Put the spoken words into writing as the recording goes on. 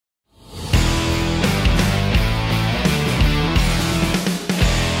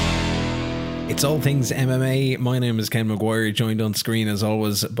It's all things MMA. My name is Ken McGuire, joined on screen as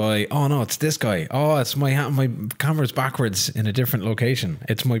always by, oh no, it's this guy. Oh, it's my camera's backwards in a different location.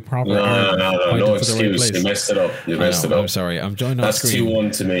 It's my proper arm. No excuse. You messed it up. I'm sorry. I'm joined on screen.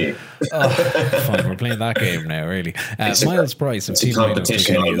 That's 2-1 to me. Fine, we're playing that game now, really. Miles Price of Team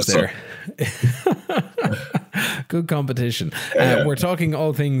competition is there. Good competition. We're talking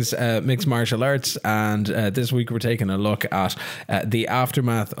all things mixed martial arts, and this week we're taking a look at the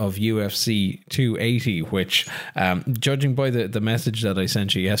aftermath of UFC 280, which, judging by the message that I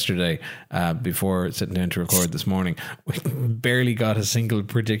sent you yesterday before sitting down to record this morning, we barely got a single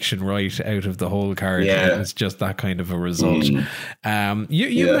prediction right out of the whole card. Yeah. It was just that kind of a result. You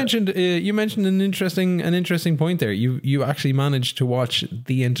mentioned an interesting point there. You actually managed to watch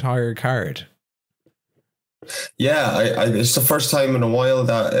the entire card. Yeah, it's the first time in a while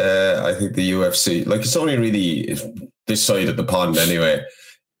that I think the UFC, like, it's only really this side of the pond anyway.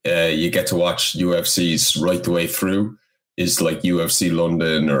 You get to watch UFCs right the way through. Is like UFC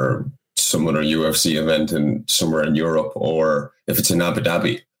London or some other UFC event somewhere in Europe, or if it's in Abu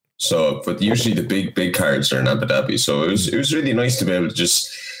Dhabi. So, but usually the big cards are in Abu Dhabi. So it was really nice to be able to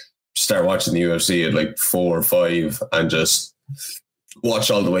just start watching the UFC at like 4 or 5 and just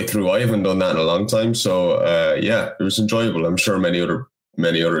watch all the way through. I haven't done that in a long time, so yeah, it was enjoyable. I'm sure many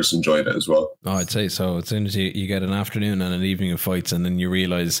others enjoyed it as well. Oh, I'd say so. As soon as you get an afternoon and an evening of fights, and then you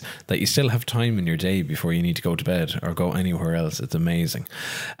realize that you still have time in your day before you need to go to bed or go anywhere else, it's amazing.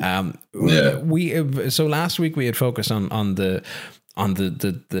 So last week we had focused on the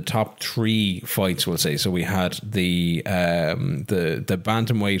top 3 fights, we'll say. So we had the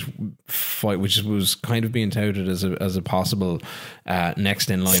bantamweight fight, which was kind of being touted as a possible next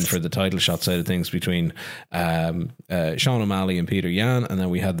in line for the title shot side of things between Sean O'Malley and Peter Yan, and then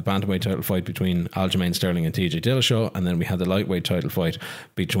we had the bantamweight title fight between Aljamain Sterling and TJ Dillashaw, and then we had the lightweight title fight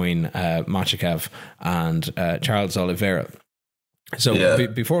between Makhachev and Charles Oliveira. So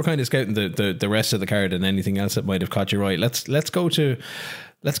before kind of scouting the rest of the card and anything else that might have caught your eye, let's go to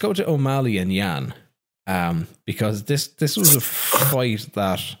O'Malley and Yan, because this was a fight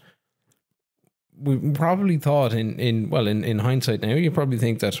that we probably thought in hindsight now, you probably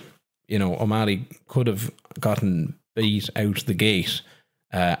think that, you know, O'Malley could have gotten beat out the gate,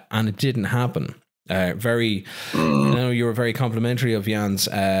 and it didn't happen. You were very complimentary of Yan's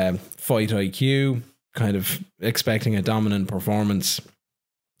fight IQ, kind of expecting a dominant performance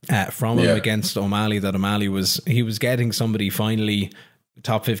from him against O'Malley, that O'Malley was getting somebody finally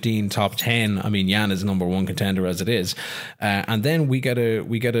top 15, top 10. I mean, Yan is number 1 contender as it is. And then we get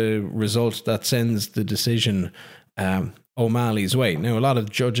a result that sends the decision O'Malley's way. Now, a lot of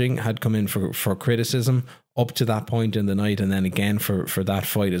judging had come in for criticism up to that point in the night, and then again for that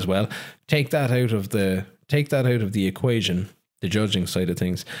fight as well. Take that out of the equation, the judging side of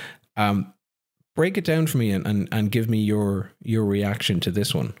things. Break it down for me and give me your reaction to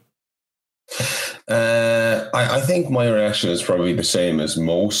this one. I think my reaction is probably the same as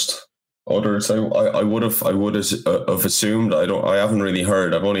most others. I would have assumed. I haven't really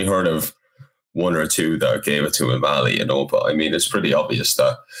heard. I've only heard of 1 or 2 that gave it to O'Malley, you know. But I mean, it's pretty obvious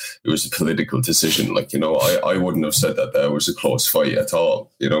that it was a political decision. Like, you know, I wouldn't have said that there was a close fight at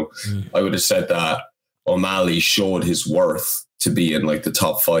all. You know, I would have said that O'Malley showed his worth to be in like the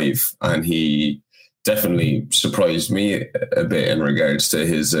top 5, and he definitely surprised me a bit in regards to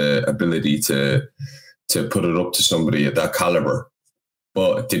his ability to put it up to somebody at that caliber.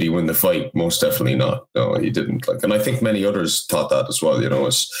 But did he win the fight? Most definitely not. No, he didn't. Like, and I think many others thought that as well. You know,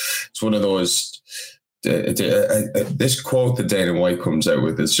 it's one of those. This quote that Dana White comes out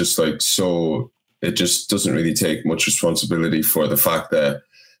with is just like, so it just doesn't really take much responsibility for the fact that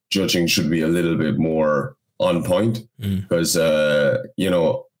judging should be a little bit more on point, because you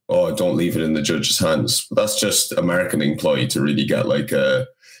know, don't leave it in the judge's hands. But that's just a marketing ploy to really get like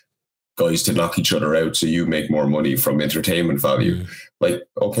guys to knock each other out, so you make more money from entertainment value. Like,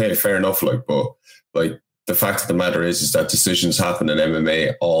 okay, fair enough. Like, but like, the fact of the matter is that decisions happen in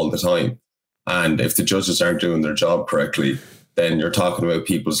MMA all the time, and if the judges aren't doing their job correctly, then you're talking about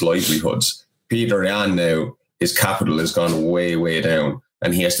people's livelihoods. Peter Yan now, his capital has gone way down,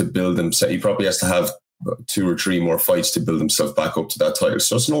 and he has to build himself. He probably has to have 2 or 3 more fights to build himself back up to that title.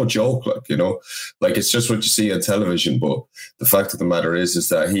 So it's no joke, like, you know, like, it's just what you see on television. But the fact of the matter is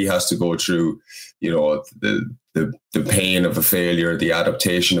that he has to go through, you know, the pain of a failure, the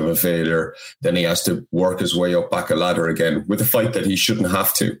adaptation of a failure. Then he has to work his way up back a ladder again with a fight that he shouldn't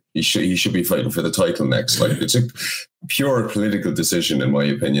have to. He should be fighting for the title next. Like, it's a pure political decision, in my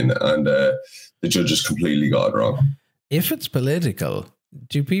opinion, and the judges completely got it wrong. If it's political,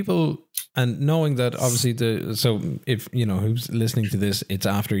 do people And knowing that obviously so if you know who's listening to this, it's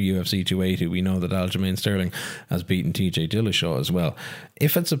after UFC 280. We know that Aljamain Sterling has beaten TJ Dillashaw as well.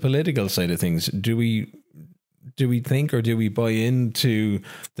 If it's a political side of things, do we think, or do we buy into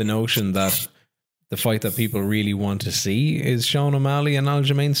the notion that the fight that people really want to see is Sean O'Malley and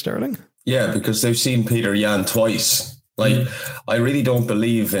Aljamain Sterling? Yeah, because they've seen Peter Yan twice. Like, I really don't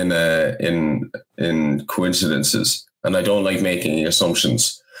believe in coincidences, and I don't like making any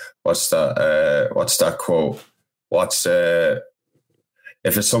assumptions. What's that quote?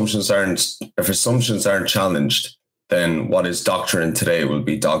 If assumptions aren't challenged, then what is doctrine today will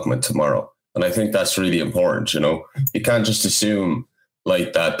be dogma tomorrow. And I think that's really important. You know, you can't just assume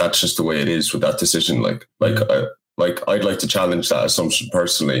like that. That's just the way it is with that decision. Like I'd like to challenge that assumption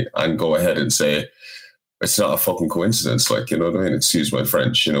personally and go ahead and say it's not a fucking coincidence. Like, you know what I mean? Excuse my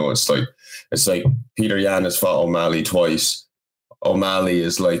French. You know, it's like Peter Yan has fought O'Malley twice. O'Malley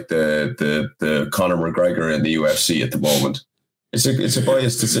is like the Conor McGregor in the UFC at the moment. It's a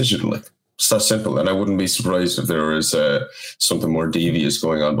biased decision. Like, it's that simple. And I wouldn't be surprised if there was something more devious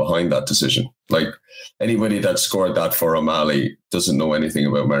going on behind that decision. Like, anybody that scored that for O'Malley doesn't know anything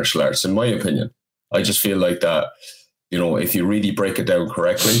about martial arts, in my opinion. I just feel like that, you know, if you really break it down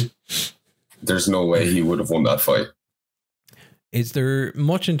correctly, there's no way he would have won that fight. Is there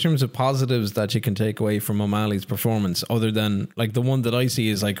much in terms of positives that you can take away from O'Malley's performance, other than, like, the one that I see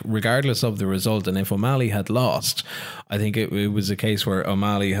is, like, regardless of the result, and if O'Malley had lost, I think it was a case where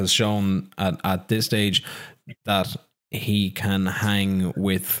O'Malley has shown at this stage that he can hang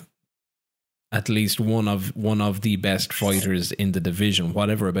with at least one of the best fighters in the division,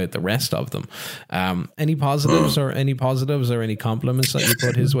 whatever about the rest of them. Any positives or any compliments that you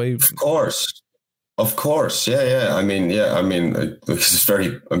put his way? Of course. Yeah. I mean, I'm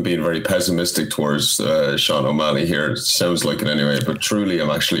being very pessimistic towards Sean O'Malley here. It sounds like it anyway, but truly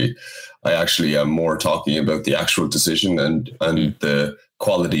I actually am more talking about the actual decision and the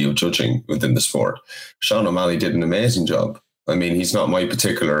quality of judging within the sport. Sean O'Malley did an amazing job. I mean, he's not my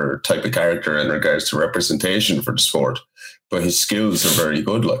particular type of character in regards to representation for the sport, but his skills are very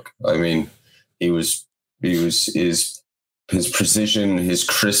good. Like, I mean, his precision, his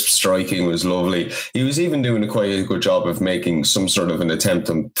crisp striking was lovely. He was even doing quite a good job of making some sort of an attempt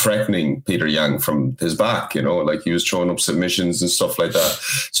on threatening Peter Yan from his back, you know, like he was throwing up submissions and stuff like that.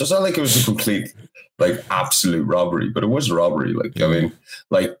 So it's not like it was a complete, like, absolute robbery, but it was robbery. Like, I mean,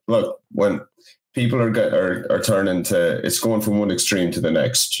 like, look, when people are turning to, it's going from one extreme to the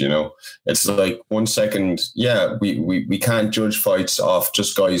next, you know. It's like 1 second, yeah, we can't judge fights off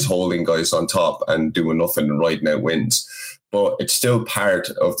just guys holding guys on top and doing nothing and riding out wins. But it's still part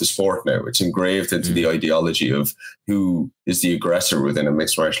of the sport now. It's engraved into the ideology of who is the aggressor within a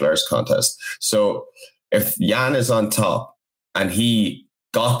mixed martial arts contest. So if Yan is on top and he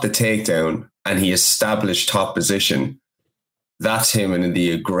got the takedown and he established top position, that's him in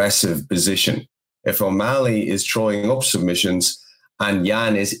the aggressive position. If O'Malley is throwing up submissions and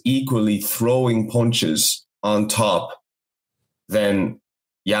Yan is equally throwing punches on top, then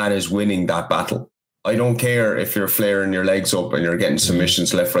Yan is winning that battle. I don't care if you're flaring your legs up and you're getting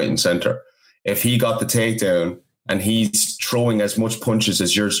submissions left, right, and center. If he got the takedown and he's throwing as much punches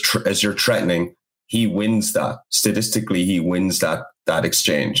as you're threatening, he wins that. Statistically, he wins that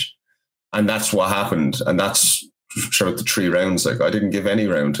exchange. And that's what happened. And that's throughout the 3 rounds. Like, I didn't give any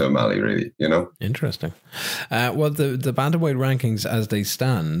round to O'Malley, really, you know. Interesting. Well, the bantamweight rankings as they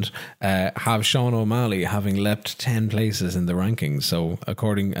stand have Sean O'Malley having leapt 10 places in the rankings. So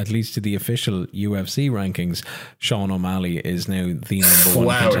according at least to the official UFC rankings, Sean O'Malley is now the number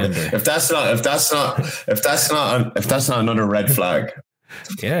one contender. If that's not another red flag.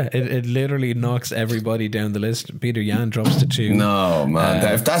 Yeah, it literally knocks everybody down the list. Peter Yan drops to 2. No, man.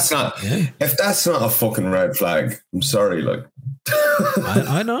 If that's not a fucking red flag, I'm sorry. Like,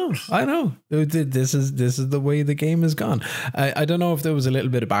 I know. This is the way the game has gone. I don't know if there was a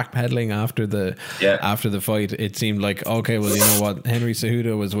little bit of backpedaling after the fight. It seemed like, okay, well, you know what, Henry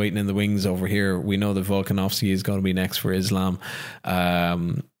Cejudo was waiting in the wings over here. We know that Volkanovski is going to be next for Islam.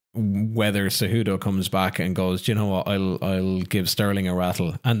 Whether Cejudo comes back and goes, do you know what, I'll give Sterling a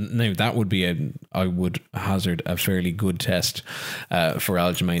rattle, and now that would be I would hazard a fairly good test for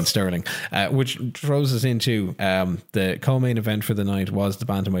Aljamain Sterling, which throws us into the co-main event for the night was the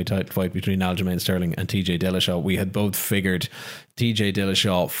bantamweight title fight between Aljamain Sterling and TJ Dillashaw. We had both figured TJ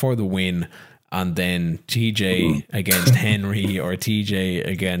Dillashaw for the win, and then TJ against Henry, or TJ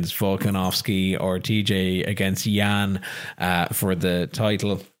against Volkanovski, or TJ against Yan for the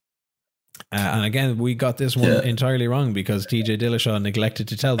title. And again, we got this one entirely wrong because TJ Dillashaw neglected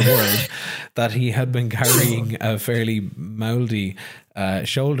to tell the world that he had been carrying a fairly mouldy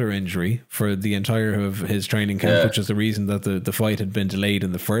shoulder injury for the entire of his training camp, which is the reason that the fight had been delayed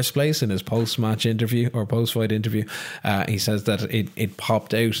in the first place. In his post-match interview or post-fight interview, he says that it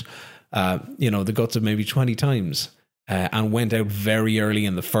popped out, the guts of maybe 20 times. And went out very early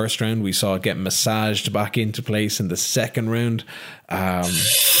in the first round. We saw it get massaged back into place in the second round.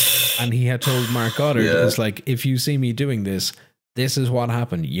 And he had told Mark Goddard, it was like, if you see me doing this, this is what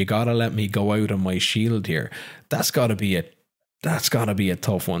happened. You got to let me go out on my shield here. That's got to be a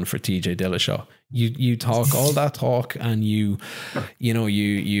tough one for TJ Dillashaw. You talk all that talk and you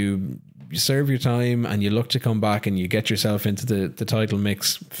serve your time and you look to come back and you get yourself into the title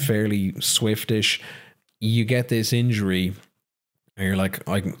mix fairly swiftish. You get this injury and you're like,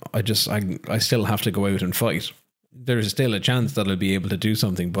 I still have to go out and fight. There's still a chance that I'll be able to do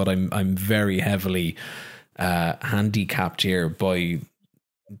something, but I'm very heavily handicapped here by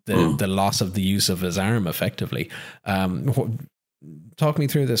the loss of the use of his arm effectively. Talk me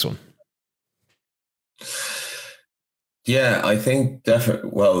through this one. Yeah, I think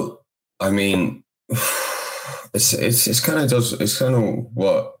definitely. Well, I mean, it's kind of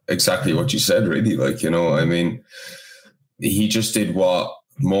what exactly what you said, really. Like, I mean, he just did what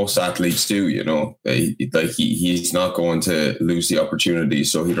most athletes do, he's not going to lose the opportunity,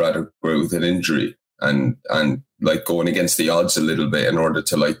 so he'd rather go with an injury and like going against the odds a little bit in order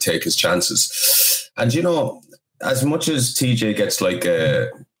to like take his chances. And as much as TJ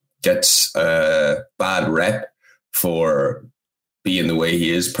gets a bad rep for being the way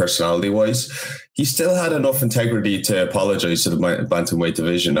he is personality wise, he still had enough integrity to apologize to the bantamweight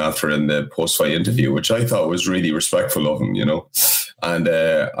division after in the post-fight interview, which I thought was really respectful of him, and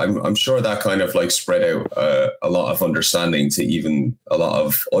I'm sure that kind of like spread out a lot of understanding to even a lot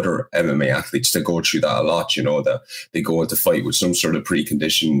of other MMA athletes that go through that a lot, that they go into fight with some sort of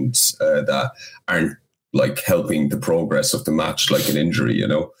preconditions that aren't like helping the progress of the match, like an injury,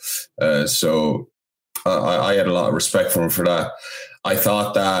 so I had a lot of respect for him for that. I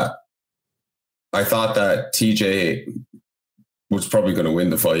thought that TJ was probably going to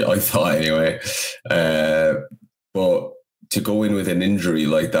win the fight. I thought anyway, but to go in with an injury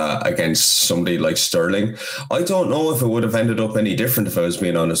like that against somebody like Sterling, I don't know if it would have ended up any different. If I was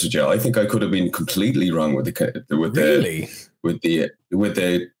being honest with you, I think I could have been completely wrong with the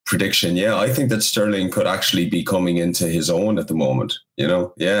prediction. Yeah, I think that Sterling could actually be coming into his own at the moment.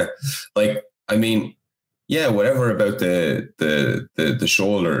 Yeah, like I mean. Yeah, whatever about the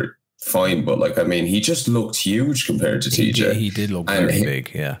shoulder, fine. But like, I mean, he just looked huge compared to TJ. He did look very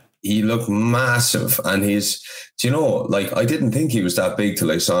big, yeah. He looked massive. And like, I didn't think he was that big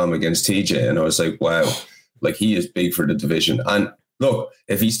till I saw him against TJ. And I was like, wow, like he is big for the division. And look,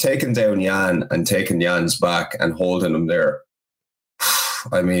 if he's taken down Yan and taken Yan's back and holding him there,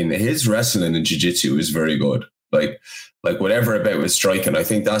 I mean, his wrestling and jiu-jitsu is very good. Like whatever about his striking, I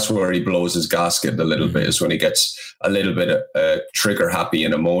think that's where he blows his gasket a little bit, is when he gets a little bit trigger happy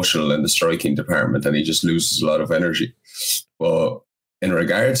and emotional in the striking department and he just loses a lot of energy. But in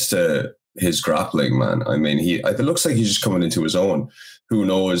regards to his grappling, man, I mean, it looks like he's just coming into his own. Who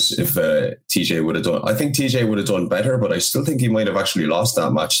knows if TJ would have done? I think TJ would have done better, but I still think he might have actually lost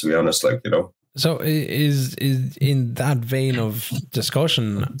that match, to be honest. So is in that vein of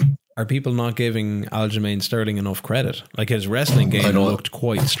discussion, are people not giving Aljamain Sterling enough credit? Like, his wrestling game looked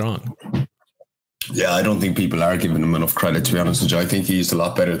quite strong. Yeah, I don't think people are giving him enough credit, to be honest with you. I think he's a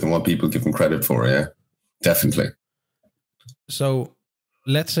lot better than what people give him credit for, yeah. Definitely. So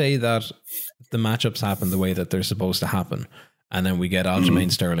let's say that the matchups happen the way that they're supposed to happen, and then we get Aljamain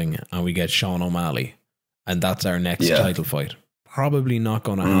Sterling and we get Sean O'Malley, and that's our next title fight. Probably not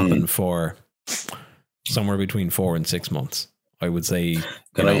going to happen for somewhere between 4 and 6 months. I would say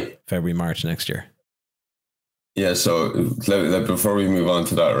February, March next year. Yeah, so before we move on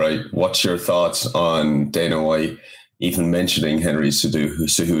to that, right, what's your thoughts on Dana White even mentioning Henry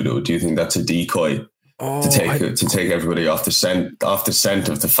Cejudo? Do you think that's a decoy to take everybody off the scent of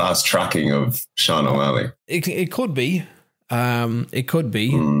the fast tracking of Sean O'Malley? It could be. It could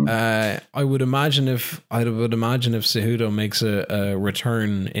be. I would imagine if Cejudo makes a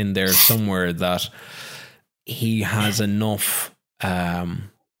return in there somewhere, that he has enough.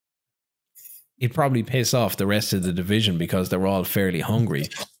 He'd probably piss off the rest of the division because they're all fairly hungry,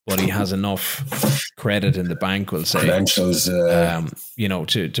 but he has enough credit in the bank, we'll say, credentials,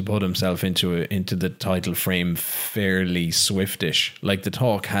 to put himself into the title frame fairly swiftish. Like, the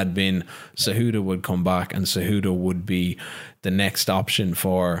talk had been Cejudo would come back and Cejudo would be the next option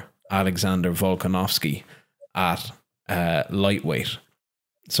for Alexander Volkanovski at lightweight.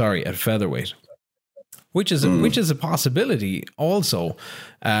 at featherweight, which is a possibility also.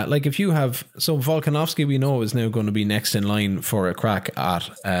 Like if you have, so Volkanovski we know is now going to be next in line for a crack at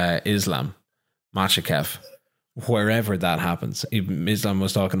Islam Makhachev, wherever that happens. Islam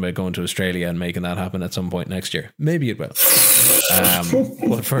was talking about going to Australia and making that happen at some point next year. Maybe it will.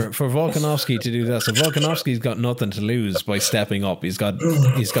 But for Volkanovski to do that, so Volkanovski's got nothing to lose by stepping up. He's got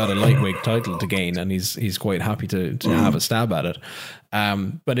a lightweight title to gain, and he's quite happy to have a stab at it.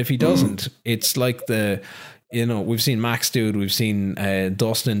 But if he doesn't, it's like we've seen Max do it, we've seen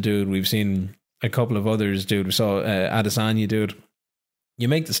Dustin do it, we've seen a couple of others do it. We saw Adesanya do it. You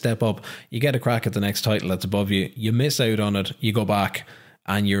make the step up, you get a crack at the next title that's above you, you miss out on it, you go back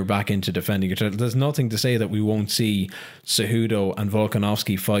and you're back into defending your title. There's nothing to say that we won't see Cejudo and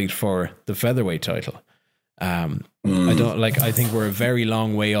Volkanovski fight for the featherweight title. I think we're a very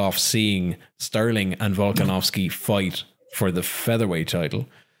long way off seeing Sterling and Volkanovski fight for the featherweight title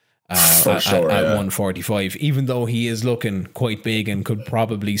at 145, even though he is looking quite big and could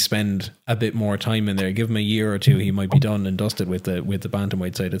probably spend a bit more time in there. Give him a year or two, he might be done and dusted with the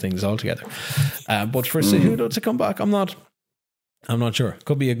bantamweight side of things altogether. But for Cejudo to come back, I'm not sure.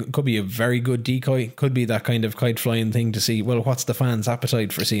 Could be a very good decoy. Could be that kind of kite flying thing to see, well, what's the fans'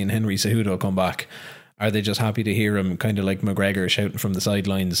 appetite for seeing Henry Cejudo come back? Are they just happy to hear him kind of like McGregor shouting from the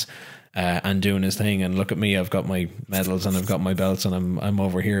sidelines and doing his thing? And look at me, I've got my medals and I've got my belts and I'm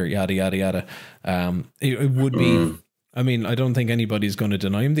over here, yada yada yada. It would be. I mean, I don't think anybody's going to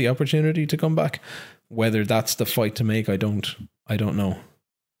deny him the opportunity to come back. Whether that's the fight to make, I don't know.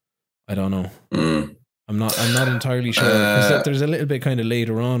 I'm not entirely sure. There's a little bit kind of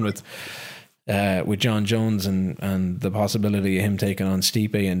later on with John Jones and the possibility of him taking on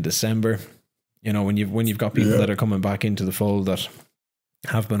Stipe in December. You know, when you've got people that are coming back into the fold that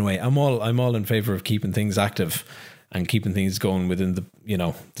have been away. I'm all in favor of keeping things active and keeping things going within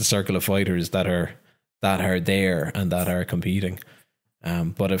the circle of fighters that are there and that are competing.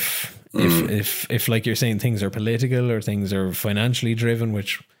 But if like you're saying, things are political or things are financially driven,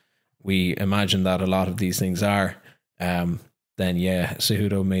 which we imagine that a lot of these things are, then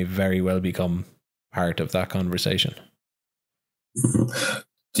Cejudo may very well become part of that conversation.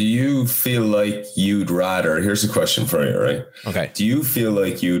 Do you feel like you'd rather? Here's a question for you, right? Okay. Do you feel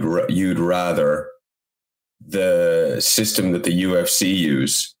like you'd rather the system that the UFC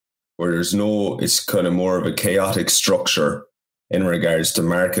use, where it's kind of more of a chaotic structure in regards to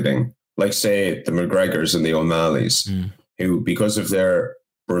marketing, like say the McGregors and the O'Malley's, who because of their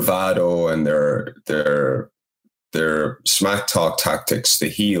bravado and their smack talk tactics, the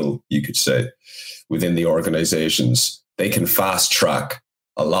heel, you could say, within the organizations, they can fast track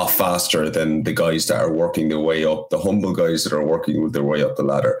a lot faster than the guys that are working their way up, the humble guys that are working their way up the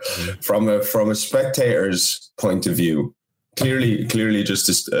ladder. From a spectator's point of view, clearly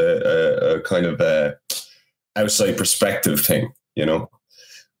just a kind of a outside perspective thing, you know.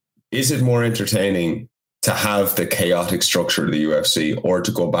 Is it more entertaining to have the chaotic structure of the UFC, or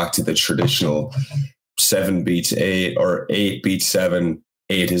to go back to the traditional 7 beats 8 or 8 beats 7,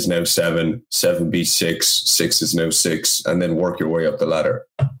 8 is now 7, 7 beats 6, 6 is now 6, and then work your way up the ladder?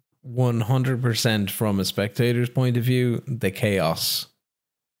 100% from a spectator's point of view, the chaos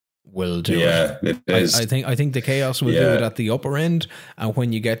will do it. It is. I think the chaos will do it at the upper end, and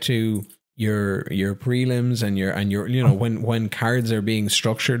when you get to your prelims and your when cards are being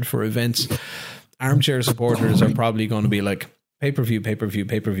structured for events, armchair supporters are probably going to be like, pay-per-view.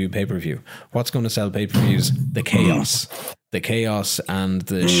 What's going to sell pay-per-views? The chaos and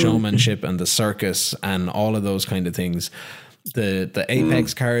the showmanship and the circus and all of those kind of things. The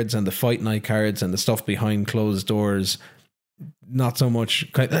Apex cards and the Fight Night cards and the stuff behind closed doors, not so much.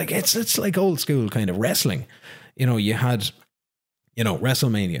 Like it's like old school kind of wrestling. You know, you had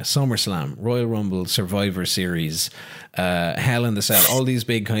WrestleMania, SummerSlam, Royal Rumble, Survivor Series, Hell in the Cell, all these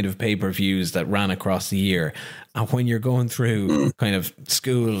big kind of pay-per-views that ran across the year. And when you're going through kind of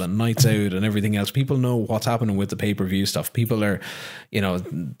school and nights out and everything else, people know what's happening with the pay-per-view stuff. People are,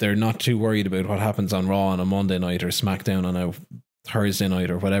 they're not too worried about what happens on Raw on a Monday night or SmackDown on a Thursday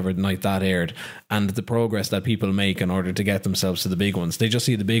night or whatever night that aired, and the progress that people make in order to get themselves to the big ones. They just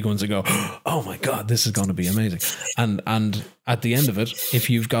see the big ones and go, oh my God, this is going to be amazing. And at the end of it, if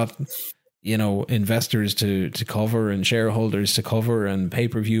you've got, investors to cover and shareholders to cover and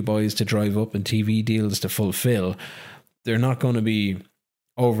pay-per-view boys to drive up and TV deals to fulfill, they're not going to be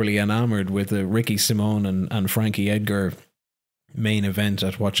overly enamored with the Ricky Simone and Frankie Edgar main event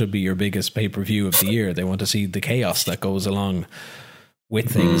at what should be your biggest pay-per-view of the year. They want to see the chaos that goes along with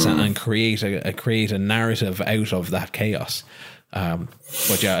things and create a narrative out of that chaos.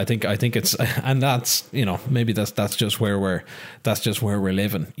 But yeah, I think it's, and that's, you know, maybe that's just where we're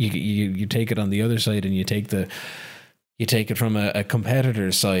living. You take it on the other side, and you take it from a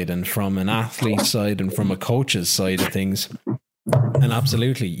competitor's side, and from an athlete's side, and from a coach's side of things. And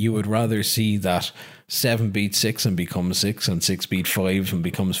absolutely, you would rather see that 7 beats 6 and becomes 6, and 6 beat 5 and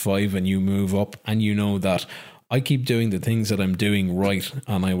becomes 5, and you move up, and you know that I keep doing the things that I'm doing right,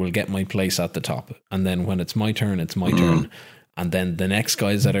 and I will get my place at the top. And then when it's my turn, it's my turn. And then the next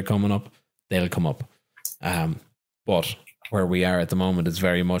guys that are coming up, they'll come up. But where we are at the moment is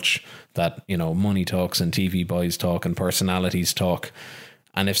very much that, you know, money talks and TV boys talk and personalities talk.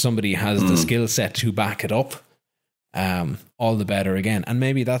 And if somebody has the skill set to back it up, all the better again. And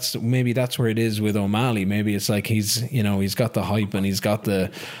maybe that's where it is with O'Malley. Maybe it's like he's got the hype and he's got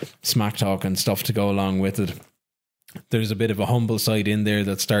the smack talk and stuff to go along with it. There's a bit of a humble side in there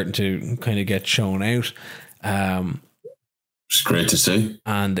that's starting to kind of get shown out. It's great to see.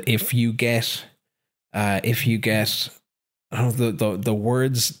 And if you get the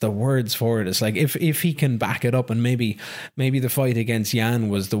words for it, it's like if he can back it up, and maybe the fight against Jan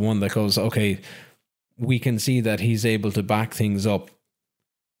was the one that goes, okay, we can see that he's able to back things up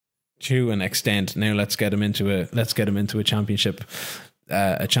to an extent. Now let's get him into a championship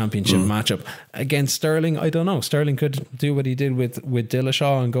matchup against Sterling. I don't know. Sterling could do what he did with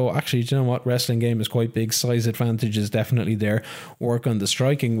Dillashaw and go, actually, do you know what? Wrestling game is quite big. Size advantage is definitely there. Work on the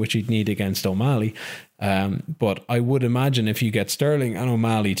striking, which he'd need against O'Malley. But I would imagine if you get Sterling and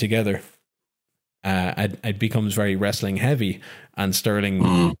O'Malley together, it becomes very wrestling heavy, and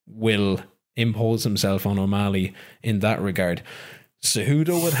Sterling will impose himself on O'Malley in that regard.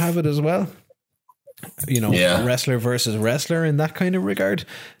 Cejudo would have it as well. You know, wrestler versus wrestler in that kind of regard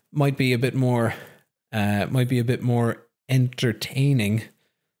might be a bit more entertaining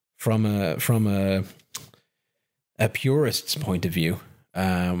from a purist's point of view.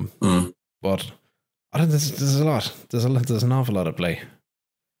 But I don't. There's a lot. There's an awful lot at play.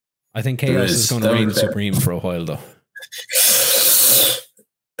 I think Chaos is going to reign supreme for a while, though.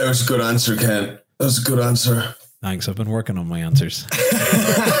 That was a good answer, Ken. That was a good answer. Thanks. I've been working on my answers.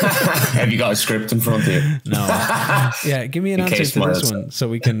 Have you got a script in front of you? No. Yeah, give me an answer to this one so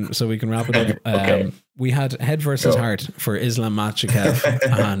we can wrap it up. Okay. We had head versus heart for Islam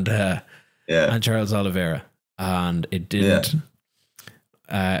Makhachev and Charles Oliveira, and it didn't.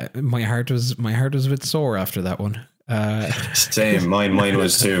 Yeah. My heart was a bit sore after that one. Same. Mine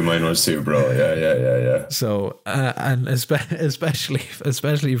was too, bro. Yeah. So, and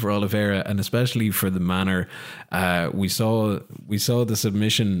especially for Oliveira, and especially for the manner, we saw the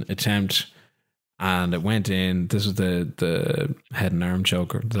submission attempt, and it went in. This was the head and arm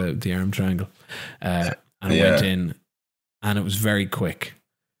choke, or the arm triangle, and it went in, and it was very quick.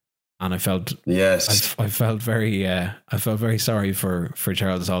 And I felt I felt very sorry for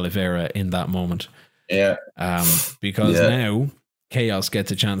Charles Oliveira in that moment. Yeah. Because now Chaos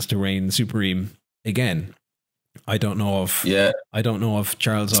gets a chance to reign supreme again. I don't know if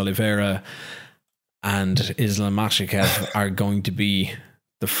Charles Oliveira and Islam Makhachev are going to be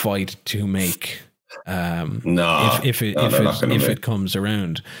the fight to make. If it comes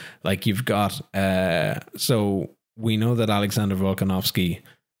around, like you've got. So we know that Alexander Volkanovski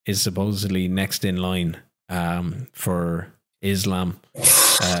is supposedly next in line for Islam.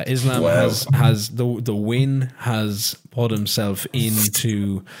 Islam has the win has put himself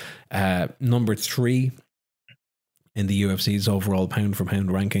into number 3 in the UFC's overall pound for pound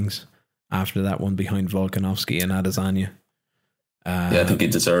rankings. After that one, behind Volkanovski and Adesanya. I think he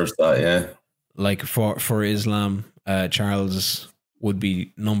deserves that. Yeah, like for Islam, Charles would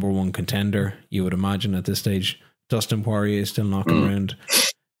be number 1 contender. You would imagine at this stage. Dustin Poirier is still knocking around.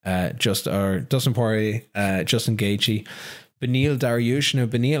 Dustin Poirier, Justin Gaethje. Beneil Dariush. Now,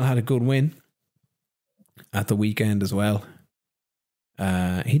 Beneil had a good win at the weekend as well.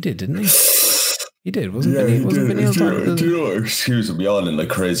 He did, didn't he? He did, wasn't Beneil? Excuse me, I'm yawning like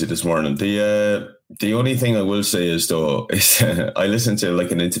crazy this morning. The only thing I will say is I listened to like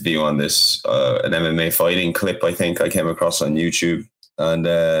an interview on this, an MMA fighting clip. I think I came across on YouTube, and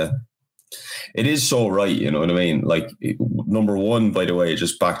it is so right. You know what I mean? Like, number one, by the way,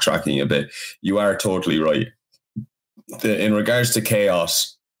 just backtracking a bit, you are totally right. In regards to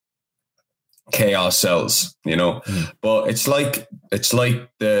chaos sells, you know. But it's like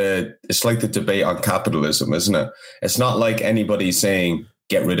the debate on capitalism, isn't it? It's not like anybody saying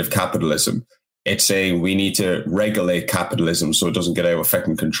get rid of capitalism. It's saying we need to regulate capitalism so it doesn't get out of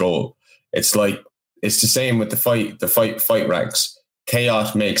fucking control. It's like it's the same with the fight ranks.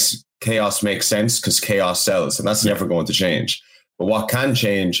 Chaos makes sense because chaos sells, and that's never going to change. But what can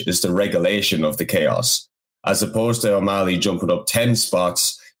change is the regulation of the chaos. as opposed to O'Malley jumping up 10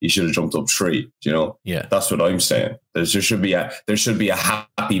 spots. He should have jumped up 3. You know, that's what I'm saying. There should be a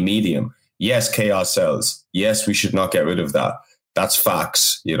happy medium. Yes, chaos sells. Yes, we should not get rid of that. That's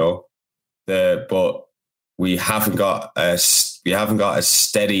facts. You know, but we haven't got a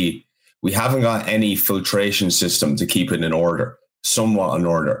steady. We haven't got any filtration system to keep it in order, somewhat in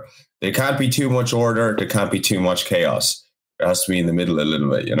order. There can't be too much order. There can't be too much chaos. It has to be in the middle a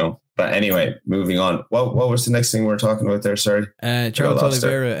little bit, you know. But anyway, moving on. What was the next thing we were talking about there? Sorry, Charles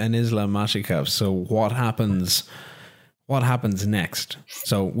Oliveira and Islam Makhachev. So what happens? What happens next?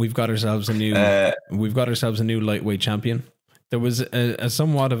 So we've got ourselves a new lightweight champion. There was a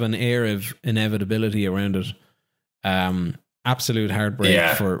somewhat of an air of inevitability around it. Absolute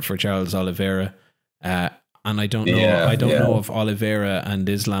heartbreak for Charles Oliveira. And I don't know. I don't know if Oliveira and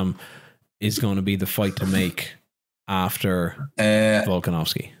Islam is going to be the fight to make after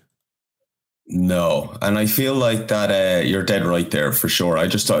Volkanovski. No, and I feel like that you're dead right there for sure. I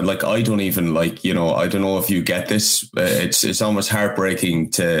just like I don't even like, you know, I don't know if you get this. It's almost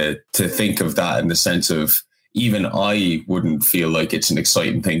heartbreaking to think of that in the sense of even I wouldn't feel like it's an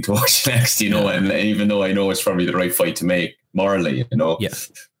exciting thing to watch next, you know, and even though I know it's probably the right fight to make morally, you know,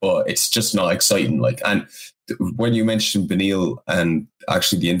 but it's just not exciting. Like, and when you mentioned Beneil and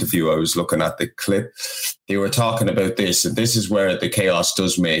actually the interview, I was looking at the clip, they were talking about this, and this is where the chaos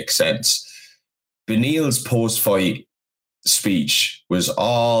does make sense. Beneil's post-fight speech was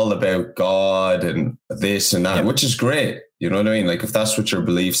all about God and this and that, which is great. You know what I mean? Like, if that's what your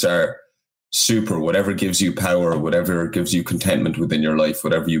beliefs are, super. Whatever gives you power, whatever gives you contentment within your life,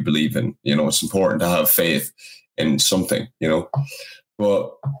 whatever you believe in, you know, it's important to have faith in something, you know.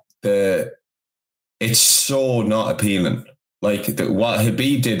 But it's so not appealing. Like what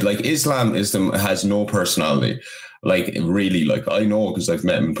Khabib did, like Islam has no personality. Like really, like I know because I've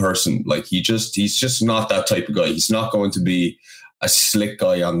met him in person. Like he's just not that type of guy. He's not going to be a slick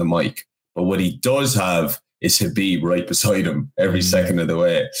guy on the mic. But what he does have is Khabib right beside him every second of the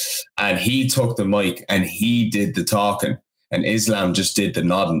way. And he took the mic and he did the talking, and Islam just did the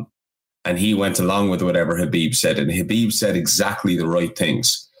nodding, and he went along with whatever Khabib said. And Khabib said exactly the right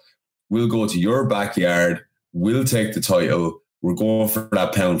things. We'll go to your backyard. We'll take the title. We're going for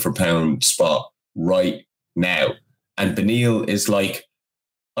that pound for pound spot right now. And Beneil is like,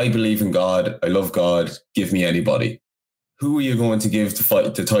 I believe in God. I love God. Give me anybody. Who are you going to give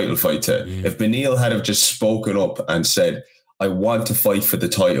the title fight to? If Beneil had have just spoken up and said, I want to fight for the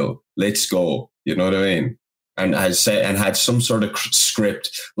title, let's go. You know what I mean? And had some sort of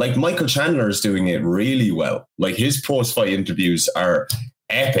script. Like Michael Chandler is doing it really well. Like his post-fight interviews are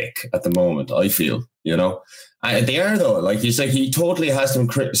epic at the moment, I feel, you know. They are though. Like he totally has them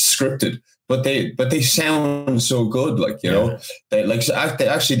scripted, but they sound so good. Like, you know, they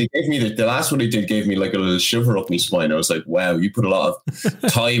gave me the last one they did gave me like a little shiver up my spine. I was like, wow, you put a lot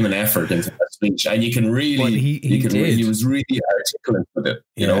of time and effort into that speech, and you can really, he was really articulate with it.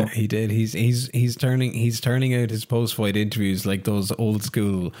 You know, he did. He's turning out his post-fight interviews like those old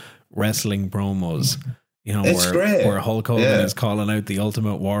school wrestling promos. You know, where Hulk Hogan is calling out the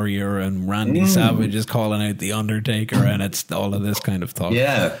Ultimate Warrior and Randy Savage is calling out the Undertaker, and it's all of this kind of talk.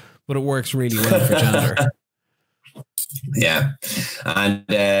 Yeah. But it works really well for Chandler. Yeah. And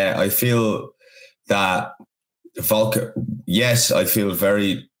I feel that I feel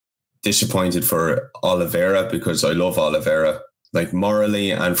very disappointed for Oliveira because I love Oliveira, like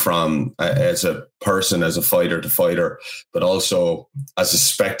morally and from as a person, as a fighter to fighter, but also as a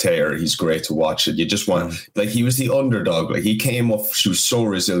spectator, he's great to watch. And you just want, like, he was the underdog. Like he came up, she was so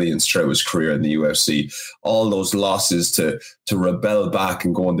resilient throughout his career in the UFC. All those losses to rebel back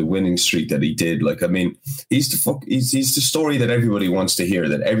and go on the winning streak that he did. Like, I mean, he's the story that everybody wants to hear,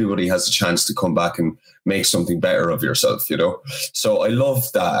 that everybody has a chance to come back and make something better of yourself, you know? So I love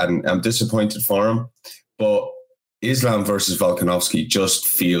that, and I'm disappointed for him, but Islam versus Volkanovski just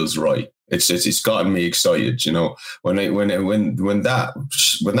feels right. It's gotten me excited, you know. When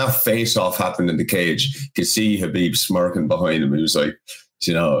that face off happened in the cage, you could see Khabib smirking behind him. He was like,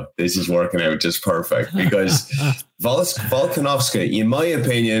 you know, this is working out just perfect because Volkanovski, in my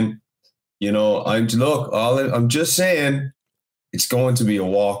opinion, you know, I'm just saying, it's going to be a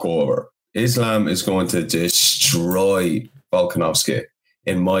walkover. Islam is going to destroy Volkanovski,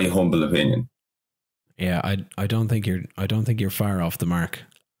 in my humble opinion. Yeah, I don't think you're far off the mark.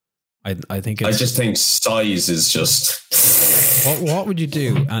 I just think size is just. What would you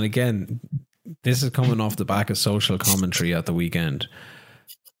do? And again, this is coming off the back of social commentary at the weekend.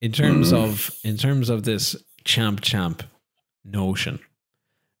 In terms of this champ notion,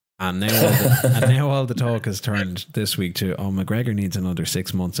 And now all the talk has turned this week to, McGregor needs another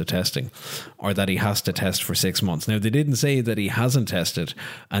 6 months of testing, or that he has to test for 6 months. Now, they didn't say that he hasn't tested,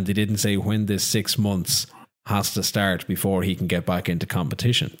 and they didn't say when this 6 months has to start before he can get back into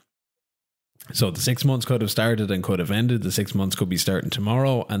competition. So the 6 months could have started and could have ended. The 6 months could be starting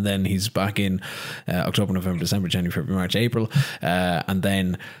tomorrow, and then he's back in October, November, December, January, February, March, April, and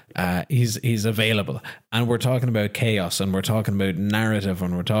then he's available. And we're talking about chaos, and we're talking about narrative,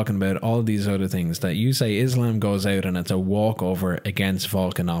 and we're talking about all these other things that you say Islam goes out and it's a walkover against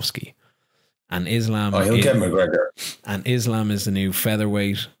Volkanovski. And Islam, he'll get McGregor. And Islam is the new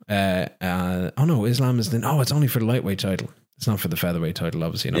featherweight. Islam is it's only for the lightweight title. It's not for the featherweight title,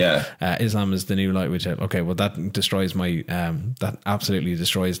 obviously. No. Yeah. Islam is the new lightweight title. Okay, well, that destroys my... that absolutely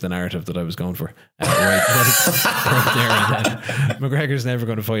destroys the narrative that I was going for. Right there and then. McGregor's never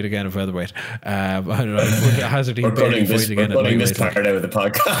going to fight again at featherweight. I don't know. Hazard we're cutting this part out of the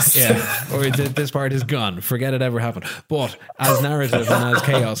podcast. Yeah, or this part is gone. Forget it ever happened. But as narrative and as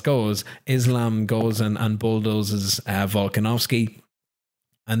chaos goes, Islam goes and bulldozes Volkanovski.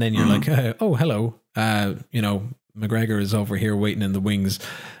 And then you're like, oh, hello. McGregor is over here waiting in the wings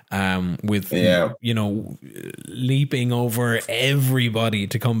with, leaping over everybody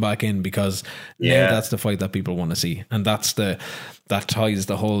to come back in, because now that's the fight that people want to see. And that ties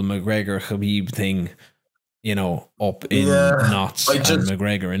the whole McGregor-Khabib thing, up in knots, and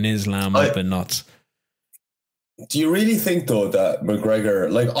McGregor and Islam up in knots. Do you really think, though, that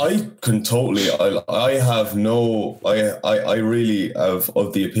McGregor, I really have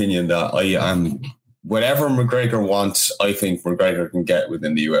of the opinion that I am... Whatever McGregor wants, I think McGregor can get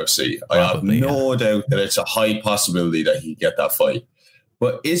within the UFC. I have no doubt that it's a high possibility that he get that fight.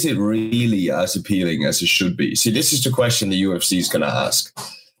 But is it really as appealing as it should be? See, this is the question the UFC is going to ask.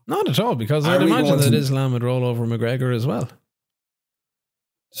 Not at all, because I'd imagine that Islam would roll over McGregor as well.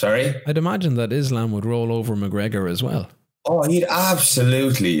 Sorry? I'd imagine that Islam would roll over McGregor as well. Oh, he'd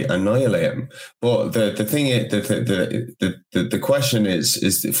absolutely annihilate him. But the thing is, the question is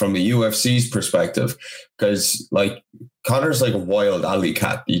from the UFC's perspective, because Conor's like a wild alley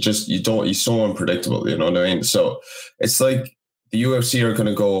cat. He's so unpredictable. You know what I mean? So it's like the UFC are going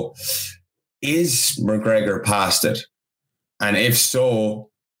to go, is McGregor past it? And if so,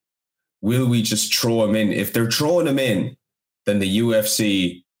 will we just throw him in? If they're throwing him in, then the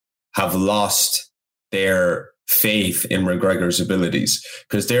UFC have lost their faith in McGregor's abilities,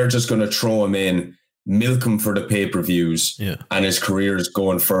 because they're just going to throw him in, milk him for the pay-per-views, and his career is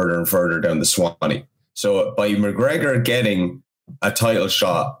going further and further down the Swanee. So by McGregor getting a title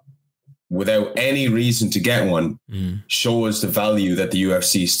shot without any reason to get one shows the value that the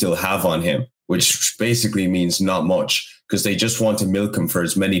UFC still have on him, which basically means not much, because they just want to milk him for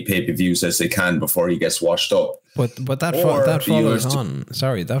as many pay-per-views as they can before he gets washed up. But that follows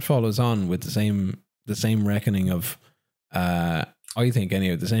on with the same reckoning of, I think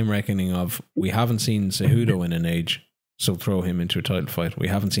anyway, the same reckoning of, we haven't seen Cejudo in an age, so throw him into a title fight. We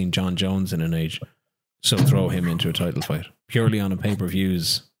haven't seen John Jones in an age, so throw him into a title fight, purely on a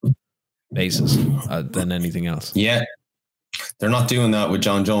pay-per-views basis than anything else. Yeah. They're not doing that with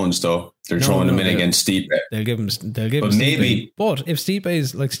John Jones, though. They're throwing him in against Stipe. They'll give him Stipe. But if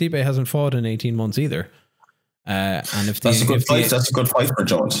Stipe hasn't fought in 18 months either, and that's a good fight for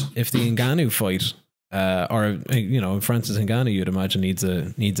Jones. If the Ngannou fight, Francis Ngannou, you'd imagine needs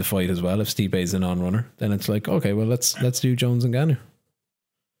a fight as well. If Stipe is a non-runner, then it's like, okay, well, let's do Jones and Ngannou.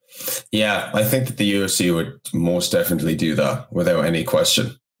 Yeah, I think that the UFC would most definitely do that without any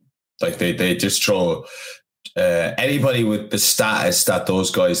question. Like they just throw anybody with the status that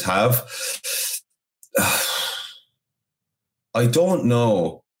those guys have. I don't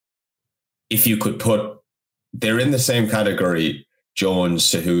know if you could put, they're in the same category, Jones,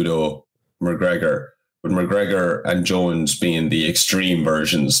 Cejudo, McGregor, with McGregor and Jones being the extreme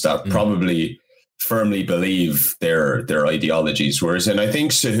versions that probably firmly believe their ideologies. Whereas, and I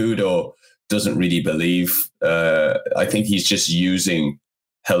think Cejudo doesn't really believe, I think he's just using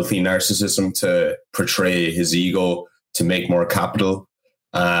healthy narcissism to portray his ego, to make more capital,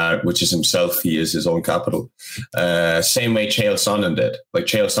 which is himself. He is his own capital. Same way Chael Sonnen did. Like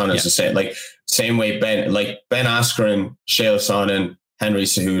Chael Sonnen's the same. Like same way Ben Askren, Chael Sonnen, Henry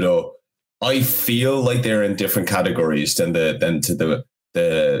Cejudo. I feel like they're in different categories than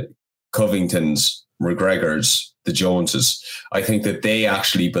the Covingtons, McGregors, the Joneses. I think that they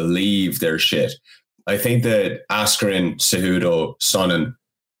actually believe their shit. I think that Askren, Cejudo, Sonnen,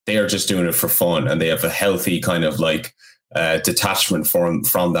 they are just doing it for fun, and they have a healthy kind of detachment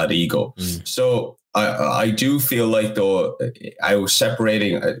from that ego. So I do feel like, though, I was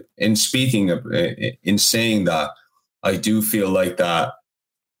separating in saying that, I do feel like that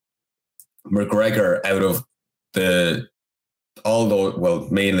McGregor out of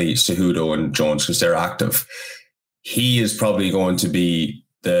mainly Cejudo and Jones because they're active, he is probably going to be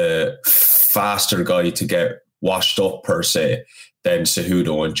the faster guy to get washed up per se than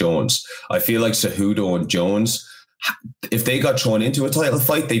Cejudo and Jones. I feel like Cejudo and Jones, if they got thrown into a title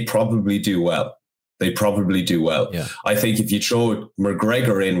fight, they probably do well. Yeah. I think if you throw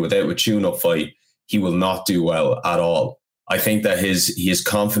McGregor in without a tune-up fight, he will not do well at all. I think that his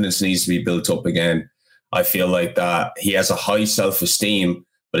confidence needs to be built up again. I feel like that he has a high self-esteem,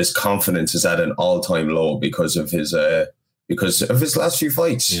 but his confidence is at an all-time low because of his last few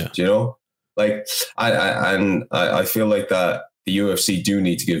fights. Yeah. You know, like I feel like that the UFC do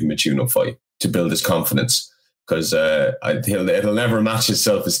need to give him a tune-up fight to build his confidence. Because it'll never match his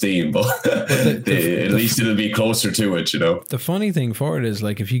self-esteem, but at least it'll be closer to it, you know. The funny thing for it is,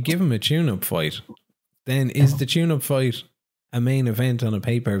 like, if you give him a tune-up fight, then is the tune-up fight a main event on a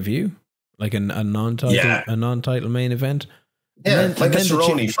pay-per-view, like a non-title main event? Yeah, like a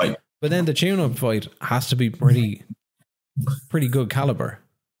Cerrone fight. But then the tune-up fight has to be pretty good caliber.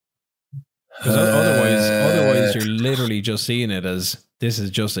 Because otherwise, you're literally just seeing it as this is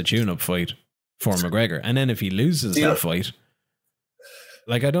just a tune-up fight for McGregor. And then if he loses that fight,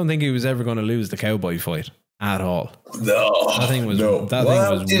 like, I don't think he was ever going to lose the Cowboy fight at all. No. That thing was won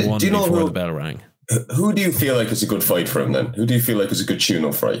before the bell rang. Who do you feel like is a good fight for him then? Who do you feel like is a good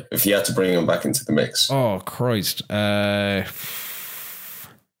tune-up fight if you had to bring him back into the mix? Oh, Christ. I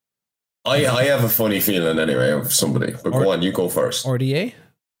have a funny feeling anyway of somebody. But go on, you go first. RDA?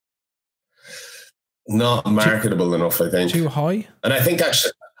 Not marketable enough, I think. Too high? And I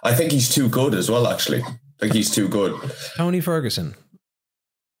think he's too good as well, actually. I think he's too good. Tony Ferguson.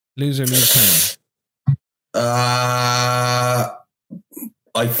 Loser leaves town.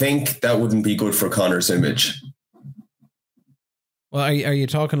 I think that wouldn't be good for Conor's image. Well, are you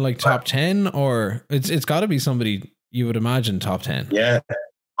talking like top 10 or it's got to be somebody you would imagine top 10? Yeah.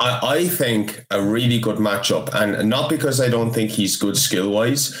 I think a really good matchup, and not because I don't think he's good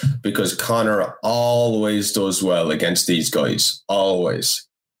skill-wise, because Conor always does well against these guys. Always.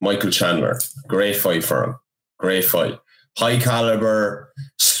 Michael Chandler, great fight for him. Great fight. High caliber,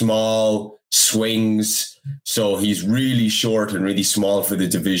 small, swings. So he's really short and really small for the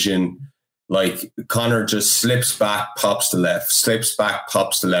division. Like, Conor just slips back, pops to left, slips back,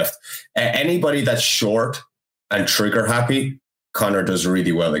 pops to left. Anybody that's short and trigger happy, Conor does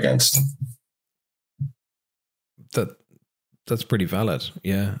really well against. That's pretty valid.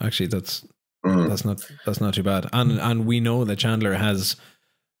 Yeah, actually that's not too bad. And we know that Chandler has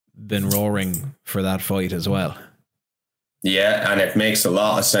been roaring for that fight as well. Yeah, and it makes a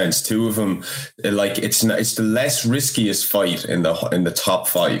lot of sense. Two of them, like, it's the less riskiest fight in the top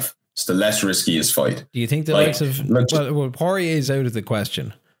five. It's the less riskiest fight. Do you think the likes of Poirier is out of the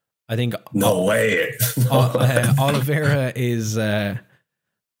question? I think no way. Oliveira is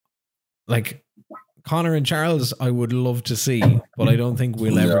like Conor and Charles. I would love to see, but I don't think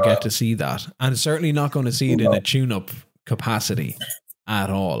we'll ever get to see that, and certainly not going to see it in a tune-up capacity at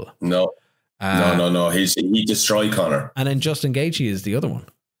all. No. No. He destroyed Conor. And then Justin Gaethje is the other one.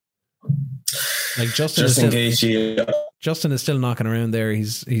 Like Justin is still knocking around there.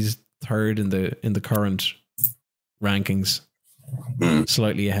 He's third in the current rankings,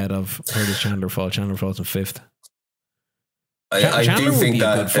 slightly ahead of Curtis Chandler falls. Chandler falls in fifth. I do think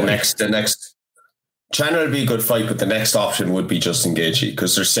that the next Chandler would be a good fight, but the next option would be Justin Gaethje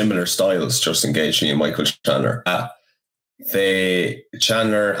because they're similar styles. Justin Gaethje and Michael Chandler.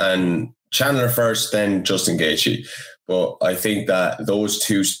 Chandler first, then Justin Gaethje. But I think that those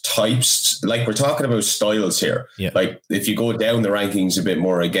two types, like, we're talking about styles here. Yeah. Like, if you go down the rankings a bit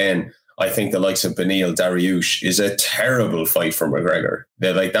more again, I think the likes of Beneil Dariush is a terrible fight for McGregor.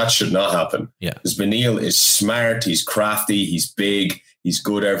 That should not happen. Yeah. Because Beneil is smart, he's crafty, he's big, he's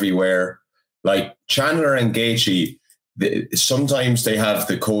good everywhere. Like, Chandler and Gaethje, sometimes they have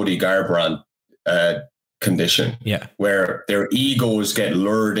the Cody Garbrandt condition, where their egos get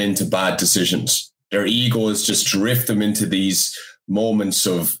lured into bad decisions. Their egos just drift them into these moments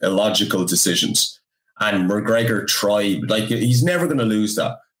of illogical decisions. And McGregor tried, like, he's never going to lose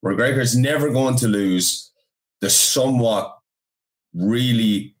that. McGregor's never going to lose the somewhat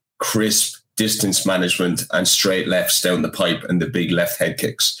really crisp distance management and straight lefts down the pipe and the big left head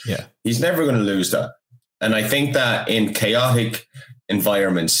kicks. Yeah. He's never going to lose that. And I think that in chaotic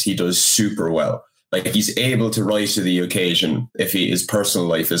environments, he does super well. Like, he's able to rise to the occasion if his personal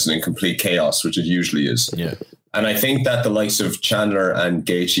life isn't in complete chaos, which it usually is. Yeah. And I think that the likes of Chandler and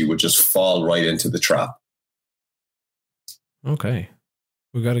Gaethje would just fall right into the trap. Okay.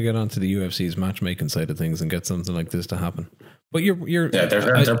 We've got to get onto the UFC's matchmaking side of things and get something like this to happen. But you're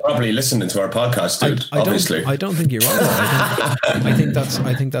they're probably listening to our podcast, dude. Obviously, I don't think you're wrong. I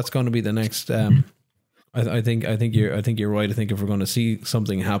think that's going to be the next. I think you're right. I think if we're going to see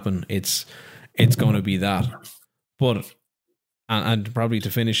something happen, it's going to be that. But and probably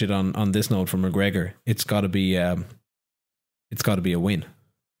to finish it on this note from McGregor, it's got to be a win.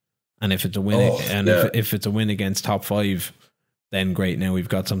 And if it's a win, if it's a win against top 5, then great. Now we've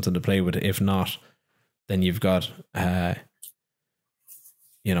got something to play with. If not, then you've got a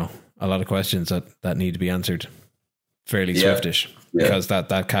lot of questions that need to be answered fairly swiftish, because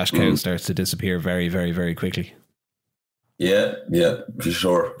that cash cow starts to disappear very, very, very quickly. Yeah, for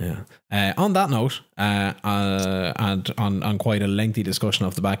sure. Yeah. On that note, and on quite a lengthy discussion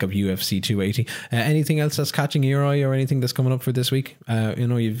off the back of UFC 280, anything else that's catching your eye or anything that's coming up for this week?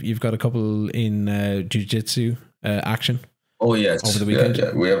 You've got a couple in jiu-jitsu action. Oh yes, over the weekend.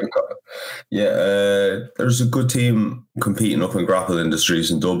 Yeah, we haven't got. There's a good team competing up in Grapple Industries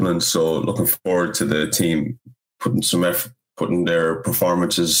in Dublin, so looking forward to the team putting some effort, putting their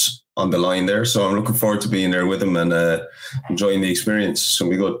performances on the line there. So I'm looking forward to being there with them and enjoying the experience. It's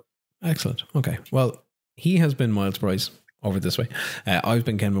going to be good. Excellent. Okay. Well, he has been Miles Bryce over this way. I've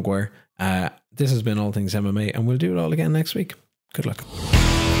been Ken McGuire. This has been All Things MMA, and we'll do it all again next week. Good luck.